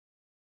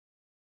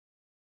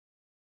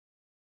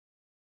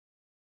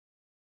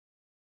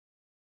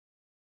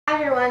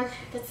everyone,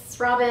 this is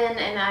Robin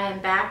and I am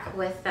back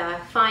with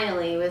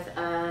finally with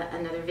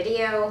another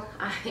video.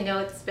 I know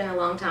it's been a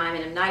long time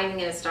and I'm not even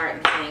going to start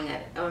and saying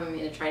that I'm going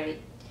to try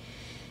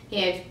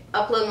to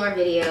upload more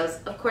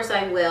videos. Of course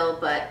I will,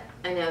 but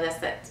I know that's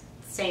that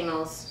same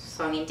old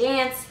song and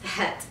dance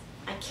that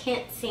I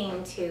can't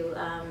seem to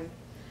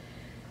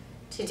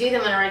do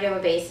them on a regular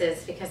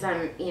basis because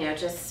I'm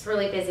just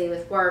really busy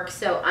with work.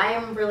 So I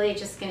am really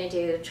just going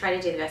to try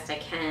to do the best I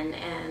can.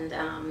 And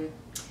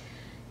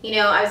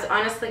I was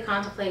honestly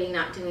contemplating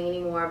not doing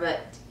anymore,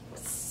 but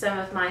some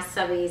of my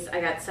subbies,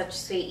 I got such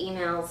sweet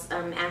emails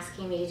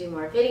asking me to do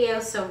more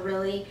videos. So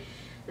really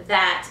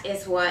that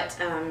is what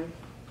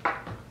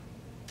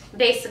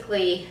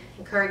basically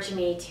encouraged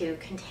me to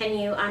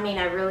continue. I mean,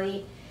 I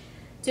really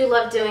do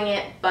love doing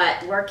it,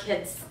 but work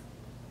had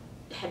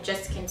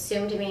just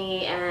consumed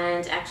me,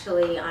 and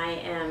actually I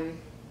am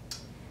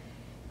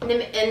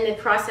in the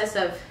process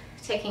of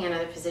taking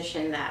another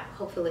position that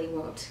hopefully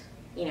won't,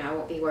 I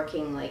won't be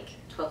working like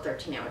 12,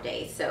 13-hour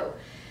days. So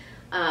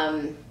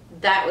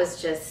that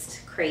was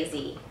just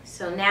crazy.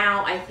 So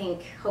now I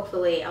think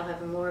hopefully I'll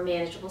have a more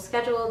manageable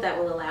schedule that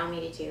will allow me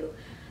to do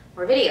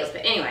more videos.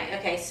 But anyway,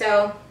 okay,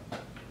 so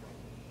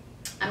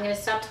I'm going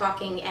to stop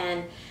talking,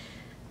 and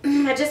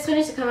I just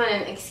wanted to come on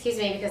and excuse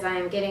me because I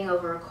am getting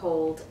over a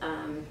cold,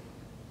 and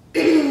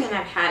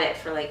I've had it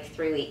for like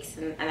 3 weeks,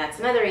 and that's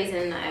another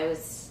reason I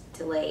was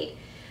delayed.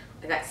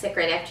 I got sick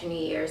right after New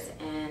Year's,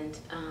 and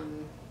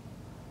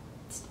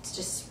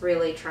just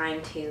really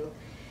trying to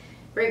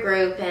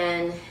regroup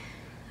and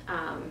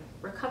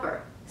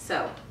recover.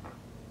 So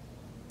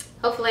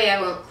hopefully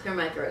I won't clear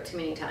my throat too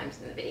many times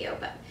in the video.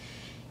 But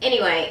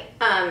anyway,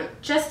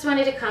 just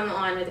wanted to come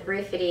on with a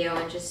brief video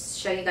and just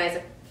show you guys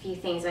a few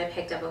things I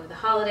picked up over the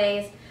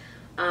holidays.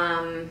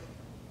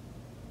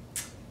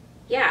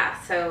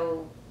 Yeah,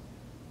 so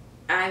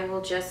I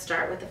will just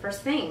start with the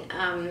first thing.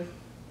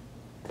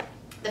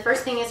 The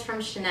first thing is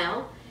from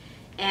Chanel,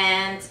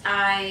 and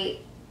I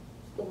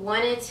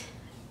wanted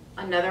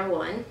another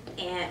one,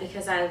 and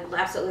because I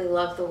absolutely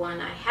love the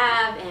one I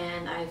have,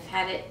 and I've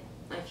had it.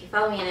 If you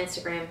follow me on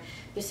Instagram,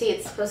 you see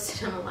it's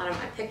posted on a lot of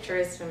my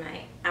pictures from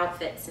my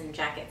outfits and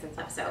jackets and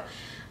stuff. So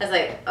I was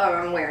like, oh,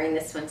 I'm wearing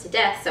this one to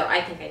death, so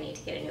I think I need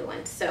to get a new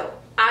one. So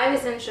I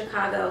was in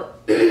Chicago.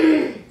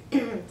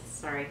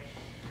 Sorry.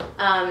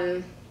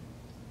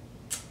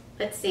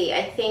 Let's see,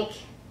 I think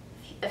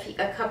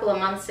a couple of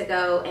months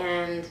ago,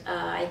 and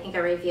I think I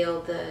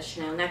revealed the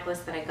Chanel necklace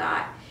that I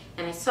got,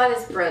 and I saw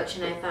this brooch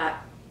and I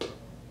thought,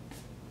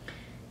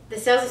 the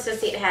sales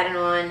associate had it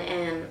on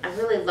and I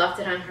really loved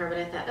it on her, but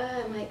I thought, oh,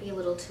 it might be a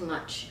little too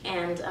much.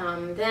 And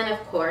then of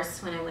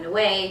course when I went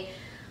away,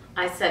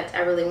 I said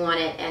I really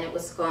want it, and it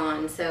was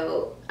gone,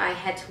 so I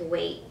had to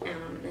wait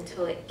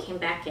until it came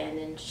back in,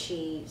 and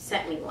she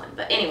sent me one.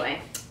 But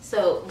anyway,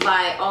 so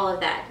by all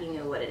of that, you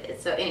know what it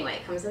is. So anyway,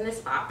 it comes in this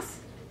box,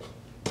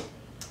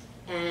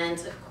 and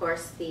of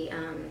course the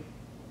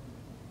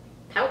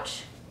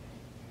pouch,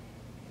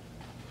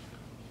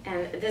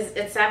 and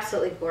it's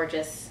absolutely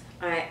gorgeous.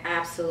 I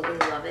absolutely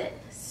love it.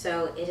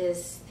 So it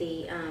is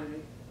the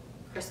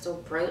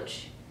crystal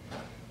brooch.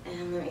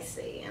 And let me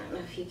see, I don't know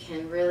if you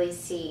can really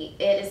see.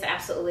 It is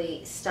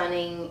absolutely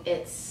stunning.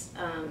 It's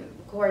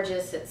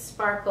gorgeous. It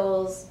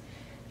sparkles.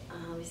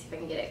 Let me see if I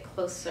can get it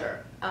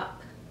closer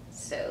up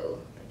so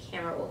the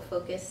camera will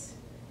focus.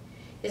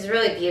 It's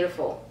really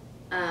beautiful.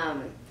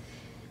 And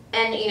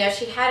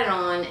she had it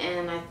on,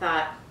 and I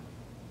thought,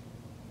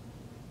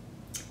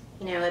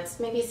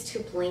 it's too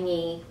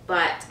blingy,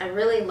 but I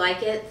really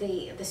like it.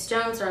 The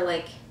stones are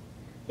like,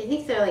 I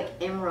think they're like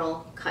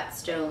emerald cut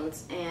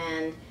stones,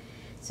 and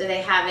so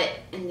they have it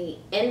in the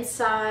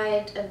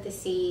inside of the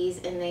C's,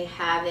 and they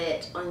have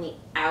it on the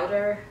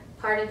outer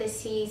part of the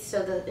C's.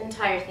 So the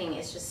entire thing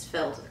is just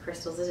filled with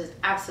crystals. This is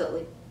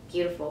absolutely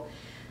beautiful.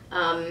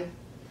 I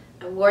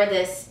wore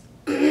this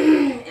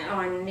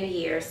on New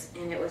Year's,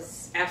 and it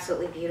was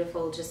absolutely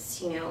beautiful,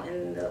 just,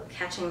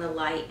 catching the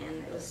light,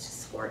 and it was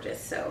just gorgeous.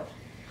 So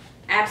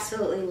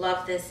absolutely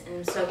love this, and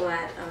I'm so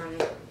glad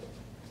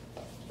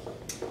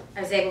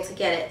I was able to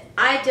get it.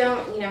 I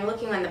don't, I'm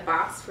looking on the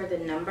box for the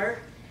number.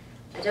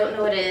 I don't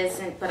know what it is,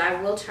 but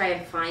I will try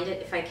and find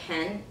it if I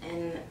can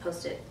and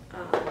post it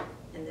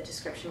in the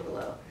description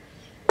below.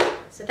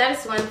 So that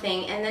is one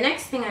thing. And the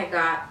next thing I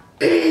got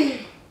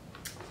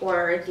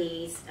were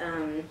these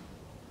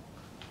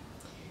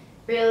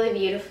really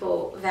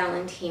beautiful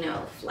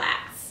Valentino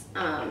flats.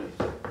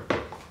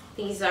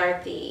 These are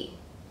the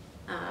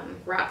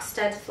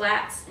Rockstud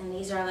flats, and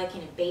these are like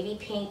in a baby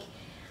pink.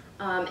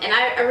 And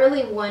I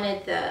really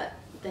wanted the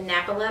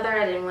Napa leather.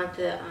 I didn't want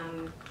the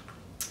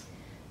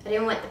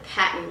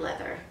patent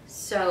leather,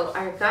 so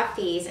I got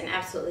these and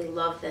absolutely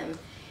love them.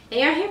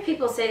 And I hear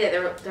people say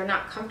that they're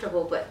not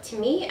comfortable, but to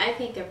me, I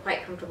think they're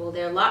quite comfortable.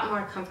 They're a lot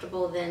more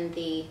comfortable than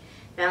the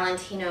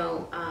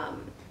Valentino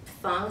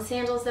thong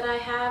sandals that I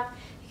have,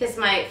 because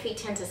my feet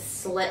tend to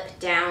slip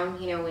down,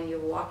 when you're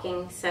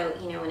walking. So,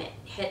 when it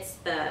hits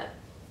the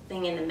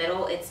thing in the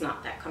middle, it's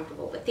not that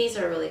comfortable. But these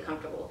are really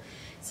comfortable.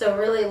 So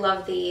really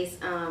love these.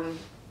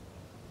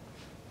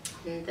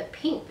 in the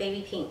pink,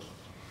 baby pink.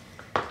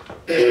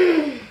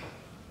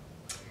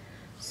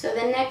 So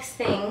the next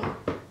thing,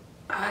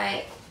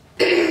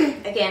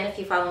 again, if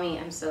you follow me,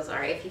 I'm so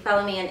sorry. If you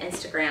follow me on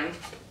Instagram,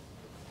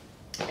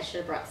 I should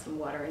have brought some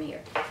water in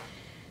here.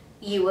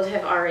 You would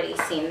have already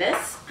seen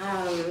this.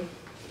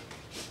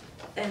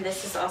 And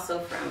this is also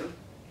from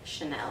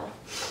Chanel.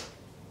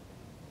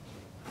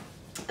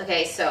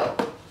 Okay, so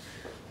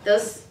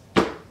those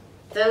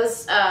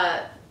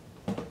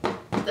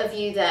of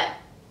you that,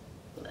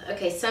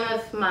 okay, some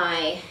of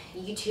my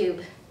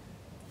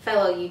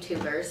fellow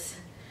YouTubers,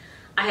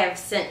 I have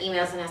sent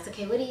emails and asked,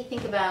 okay, what do you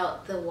think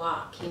about the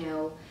WOC, you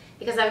know,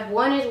 because I've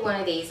wanted one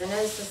of these. I know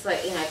this is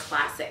like, you know,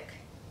 classic.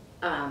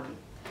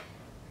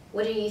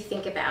 What do you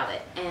think about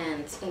it?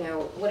 And, you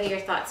know, what are your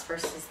thoughts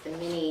versus the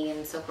mini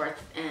and so forth?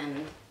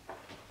 And,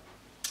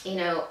 you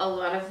know, a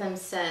lot of them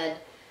said,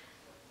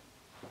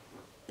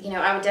 you know,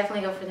 I would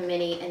definitely go for the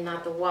mini and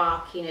not the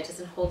WOC. You know, it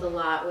doesn't hold a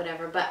lot,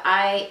 whatever. But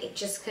I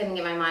just couldn't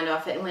get my mind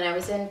off it. And when I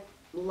was in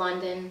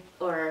London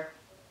or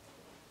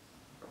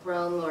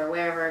Rome or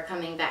wherever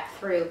coming back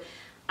through,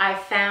 I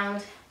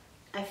found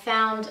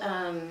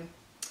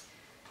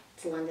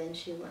it's London,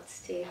 she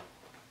wants to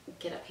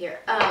get up here.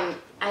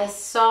 I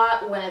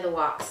saw one of the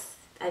WOCs,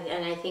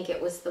 and I think it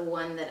was the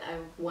one that I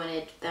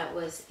wanted, that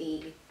was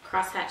the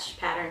crosshatch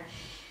pattern.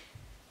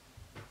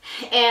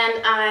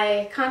 And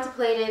I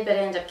contemplated, but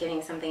ended up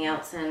getting something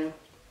else and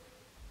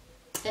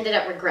ended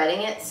up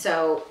regretting it.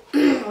 So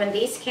when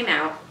these came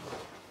out,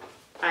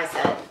 I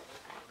said,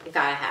 you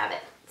gotta have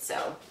it.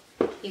 So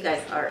you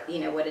guys are, you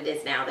know what it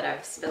is now that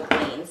I've spilled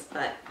beans,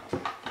 but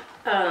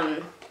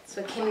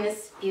so it came in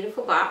this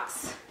beautiful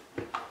box.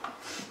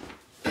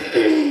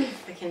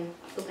 I can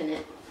open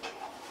it,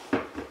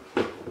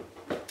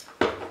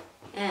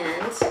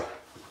 and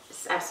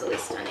it's absolutely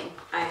stunning.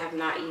 I have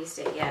not used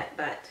it yet,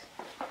 but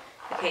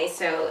okay,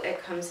 so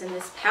it comes in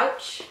this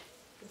pouch,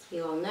 as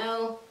we all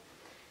know,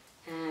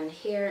 and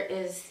here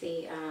is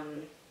the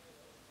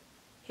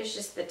here's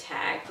just the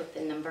tag with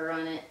the number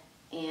on it.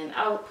 And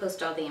I'll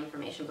post all the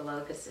information below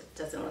because it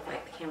doesn't look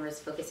like the camera is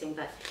focusing,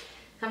 but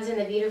it comes in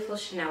the beautiful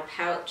Chanel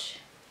pouch.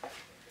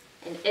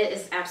 And it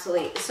is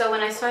absolutely, so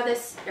when I saw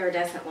this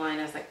iridescent line,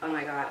 I was like, oh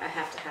my God, I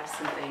have to have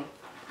something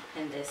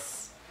in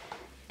this.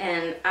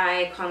 And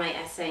I called my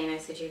SA and I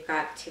said, you've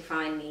got to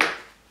find me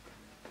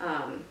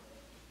a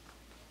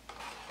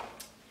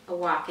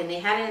WOC. And they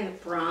had it in the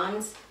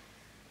bronze.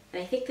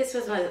 And I think this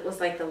was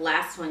like the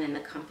last one in the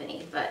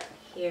company, but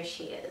here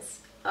she is.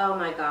 Oh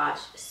my gosh,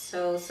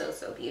 so, so,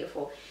 so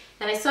beautiful.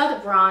 And I saw the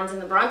bronze, and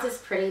the bronze is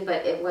pretty,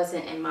 but it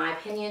wasn't, in my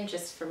opinion,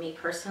 just for me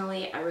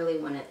personally. I really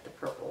wanted the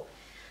purple.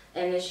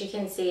 And as you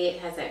can see,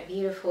 it has that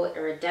beautiful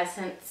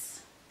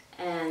iridescence,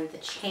 and the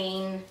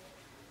chain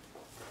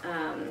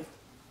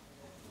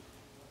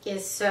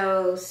is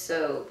so,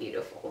 so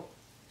beautiful.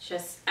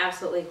 Just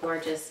absolutely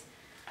gorgeous.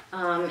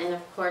 And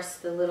of course,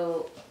 the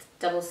little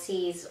double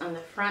C's on the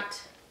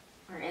front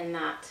are in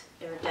that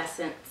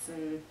iridescence.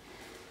 And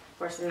of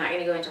course, I'm not going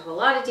to go into a whole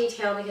lot of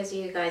detail because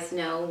you guys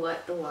know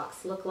what the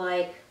WOCs look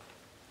like.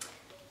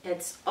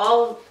 It's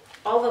all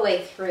the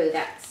way through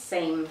that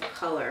same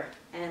color.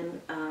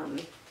 And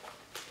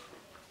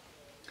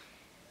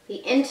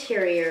the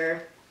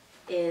interior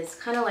is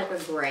kind of like a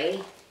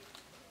gray,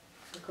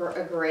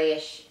 a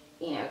grayish,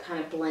 you know, kind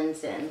of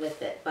blends in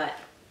with it. But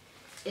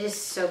it is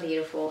so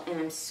beautiful, and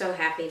I'm so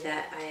happy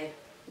that I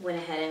went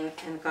ahead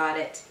and got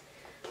it.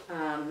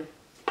 And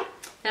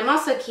I'm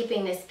also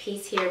keeping this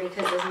piece here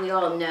because, as we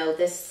all know,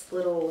 this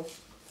little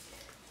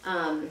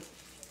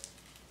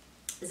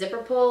zipper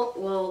pull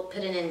will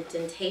put an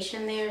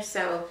indentation there.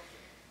 So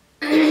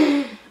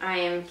I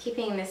am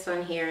keeping this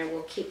one here, and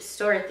will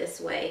store it this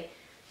way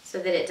so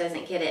that it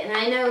doesn't get it. And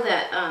I know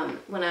that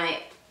when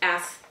I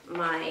asked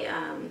my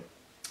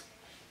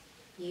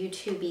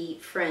YouTube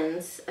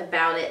friends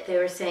about it, they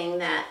were saying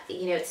that,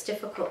 you know, it's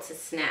difficult to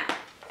snap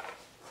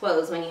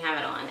clothes when you have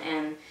it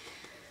on.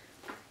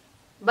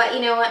 But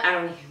you know what? I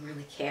don't even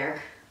really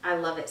care. I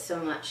love it so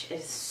much. It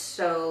is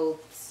so,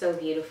 so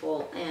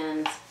beautiful,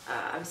 and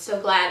I'm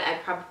so glad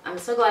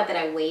that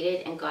I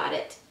waited and got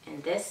it in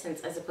this,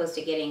 as opposed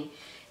to getting,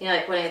 you know,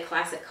 like one of the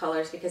classic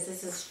colors, because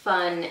this is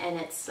fun and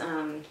it's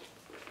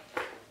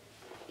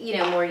you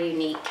know, more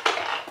unique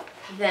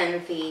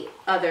than the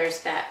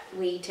others that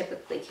we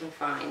typically can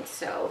find.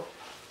 So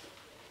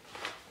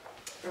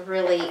I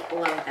really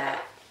love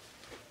that.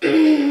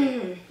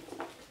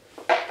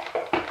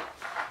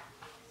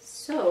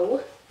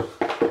 So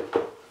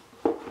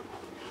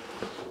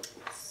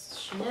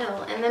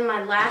Chanel, and then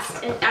my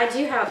last, and I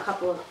do have a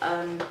couple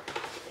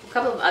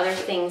of other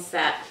things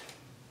that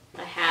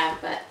I have,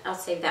 but I'll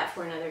save that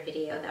for another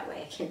video. That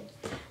way I can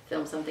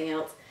film something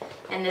else,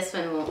 and this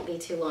one won't be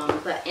too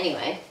long. But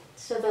anyway,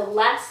 so the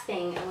last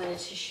thing I wanted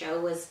to show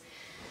was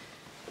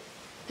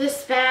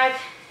this bag.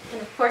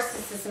 And of course,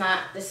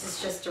 this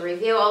is just a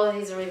review. All of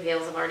these are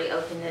reveals. I've already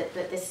opened it,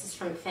 but this is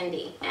from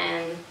Fendi,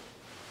 and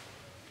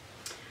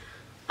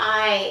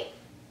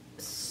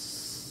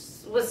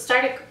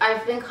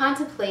I've been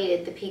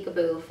contemplated the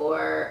peekaboo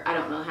for I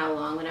don't know how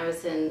long. When I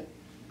was in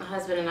my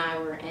husband and I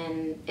were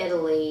in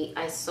Italy,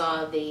 I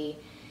saw the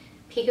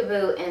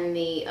peekaboo and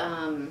the,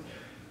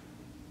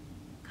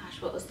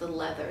 gosh, what was the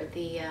leather?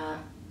 The,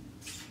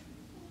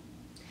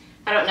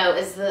 I don't know,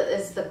 is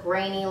the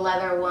grainy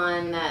leather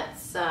one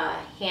that's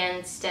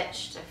hand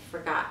stitched? I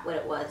forgot what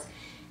it was.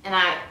 And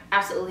I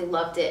absolutely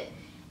loved it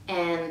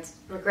and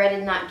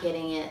regretted not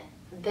getting it.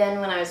 Then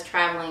when I was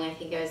traveling, I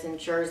think I was in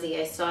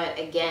Jersey, I saw it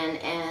again,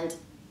 and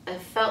I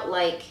felt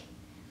like,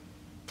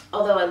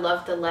 although I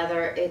loved the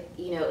leather, it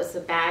was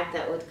a bag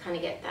that would kind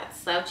of get that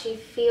slouchy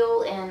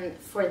feel, and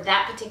for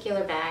that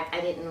particular bag, I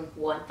didn't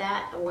want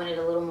that. I wanted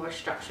a little more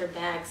structured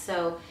bag.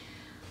 So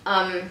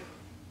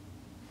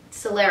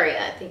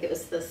Celeria, I think it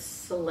was the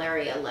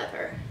Celeria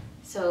leather.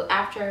 So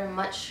after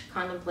much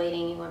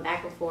contemplating, went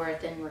back and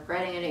forth and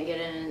regretting I didn't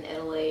get it in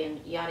Italy and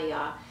yada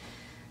yada,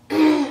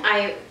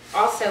 I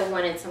also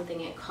wanted something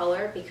in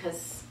color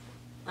because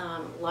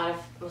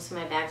most of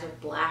my bags are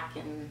black,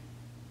 and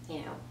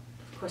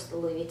of course the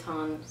Louis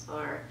Vuittons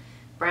are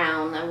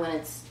brown. I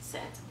wanted to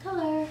add some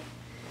color.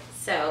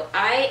 So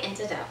I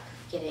ended up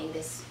getting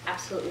this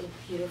absolutely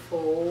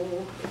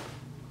beautiful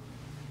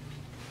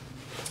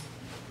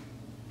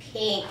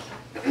pink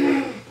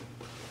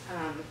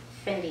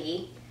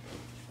Fendi,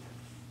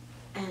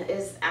 and it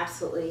is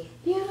absolutely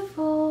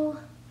beautiful.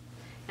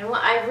 And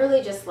I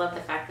really just love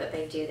the fact that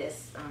they do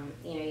this.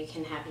 You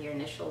can have your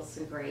initials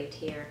engraved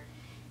here,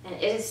 and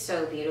it is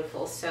so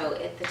beautiful. So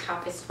the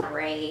top is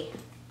gray,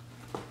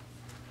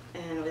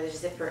 and where the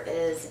zipper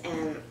is,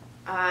 and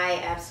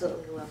I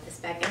absolutely love this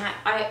bag. And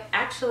I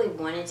actually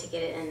wanted to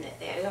get it in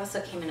it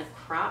also came in a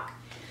croc,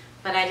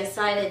 but I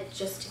decided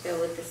just to go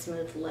with the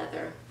smooth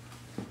leather.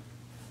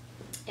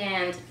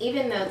 And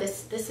even though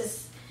this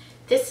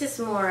is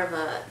more of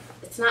a,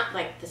 it's not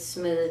like the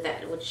smooth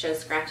that would show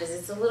scratches,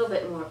 it's a little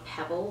bit more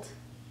pebbled,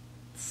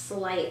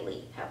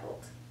 slightly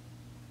pebbled.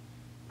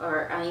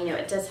 Or,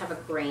 it does have a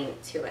grain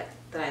to it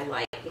that I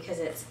like, because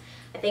I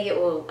think it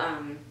will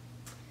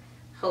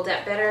hold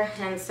up better.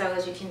 And so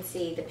as you can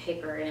see, the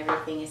paper and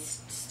everything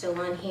is still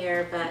on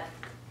here, but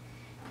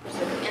here's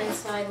what the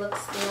inside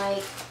looks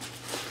like.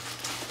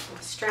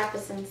 The strap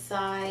is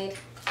inside.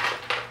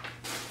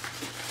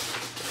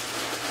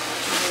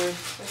 I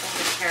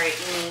have carried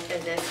any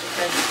of this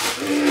because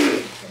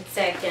I'm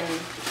sick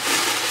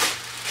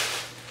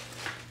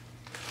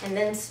and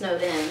then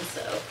snowed in,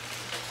 so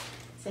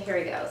here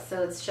we go.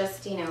 So it's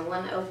just,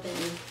 one open,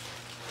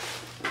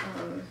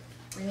 and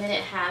then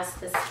it has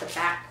the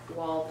back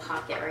wall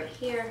pocket right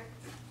here.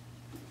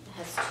 It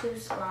has 2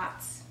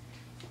 slots,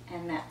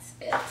 and that's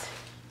it.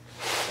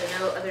 So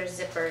no other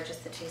zipper,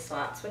 just the 2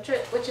 slots, which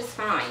is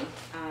fine.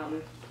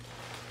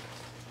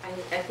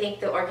 I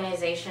think the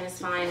organization is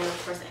fine, and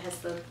of course it has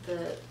the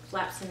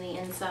flaps on the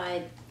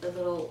inside, the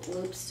little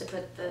loops to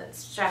put the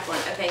strap on.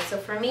 Okay, so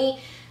for me,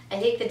 I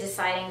think the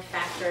deciding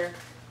factor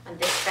on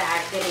this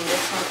bag, getting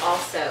this one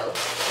also,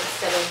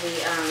 instead of the,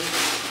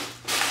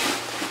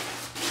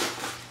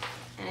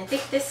 and I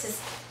think this is,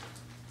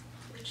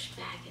 which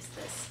bag is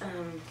this?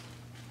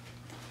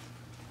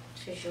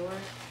 Toujours,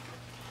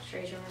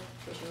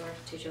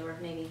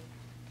 maybe.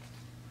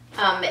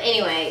 But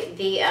anyway,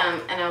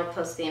 and I'll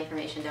post the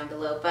information down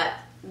below, but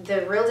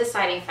the real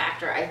deciding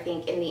factor, I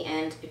think, in the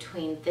end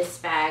between this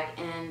bag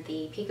and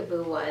the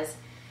peekaboo was,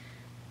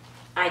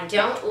 I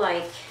don't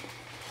like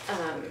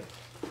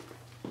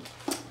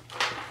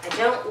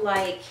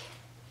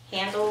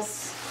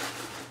handles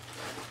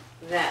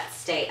that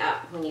stay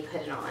up when you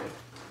put it on.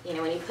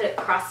 When you put it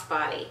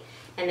crossbody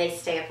and they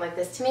stay up like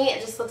this. To me,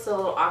 it just looks a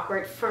little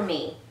awkward for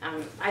me.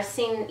 I've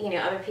seen,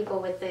 other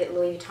people with the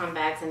Louis Vuitton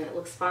bags and it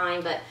looks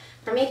fine, but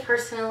for me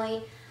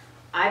personally,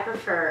 I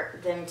prefer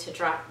them to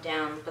drop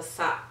down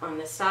on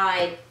the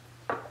side,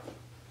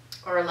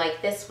 or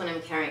like this when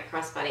I'm carrying it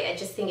crossbody. I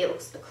just think it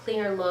looks a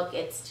cleaner look.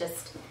 It's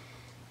just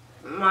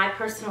my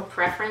personal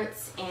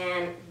preference,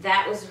 and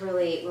that was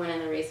really one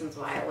of the reasons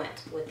why I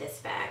went with this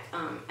bag.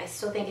 I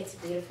still think it's a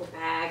beautiful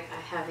bag.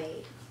 I have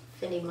a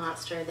Fendi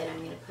Monster that I'm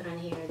going to put on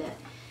here that,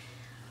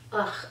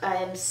 I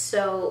am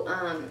so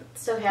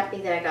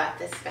happy that I got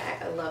this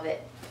bag. I love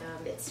it.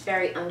 It's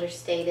very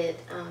understated.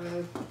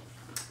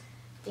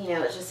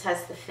 It just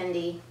has the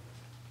Fendi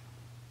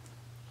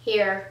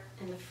here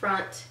in the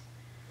front,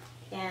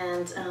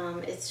 and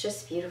it's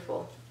just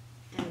beautiful.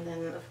 And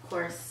then, of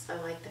course, I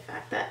like the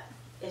fact that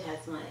it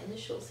has my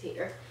initials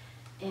here,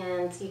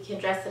 and you can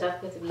dress it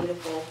up with a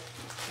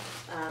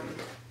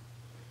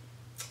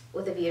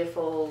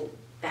beautiful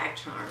bag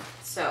charm.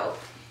 So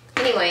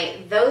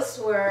anyway, these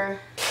are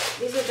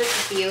just a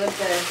few of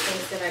the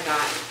things that I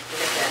got,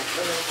 like I said,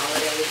 over the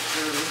holidays.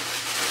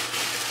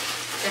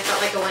 I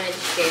felt like I wanted to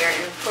share,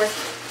 and of course,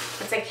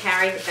 once I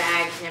carry the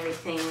bags and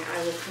everything,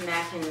 I will come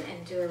back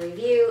and do a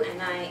review,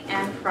 and I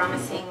am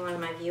promising one of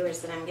my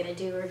viewers that I'm going to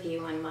do a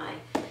review on my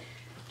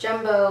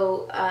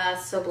Jumbo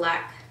So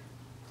Black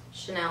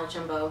Chanel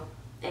Jumbo,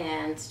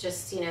 and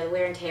just, the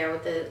wear and tear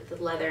with the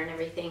leather and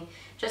everything,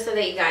 just so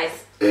that you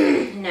guys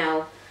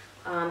know.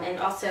 And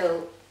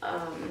also,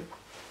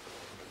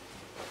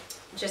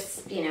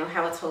 just, you know,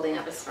 how it's holding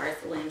up as far as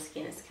the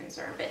lambskin is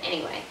concerned. But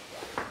anyway,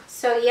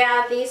 so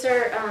yeah, these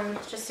are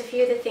just a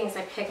few of the things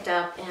I picked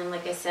up. And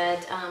like I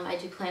said, I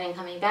do plan on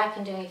coming back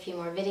and doing a few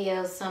more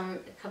videos. A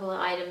couple of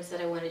items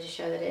that I wanted to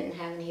show that I didn't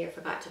have in here,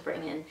 forgot to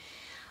bring in.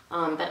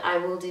 But I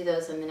will do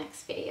those in the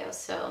next video.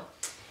 So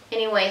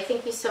anyway,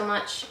 thank you so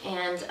much,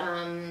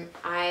 and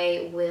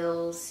I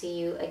will see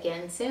you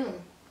again soon.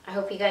 I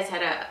hope you guys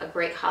had a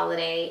great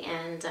holiday,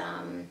 and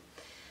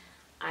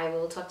I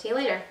will talk to you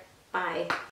later. Bye.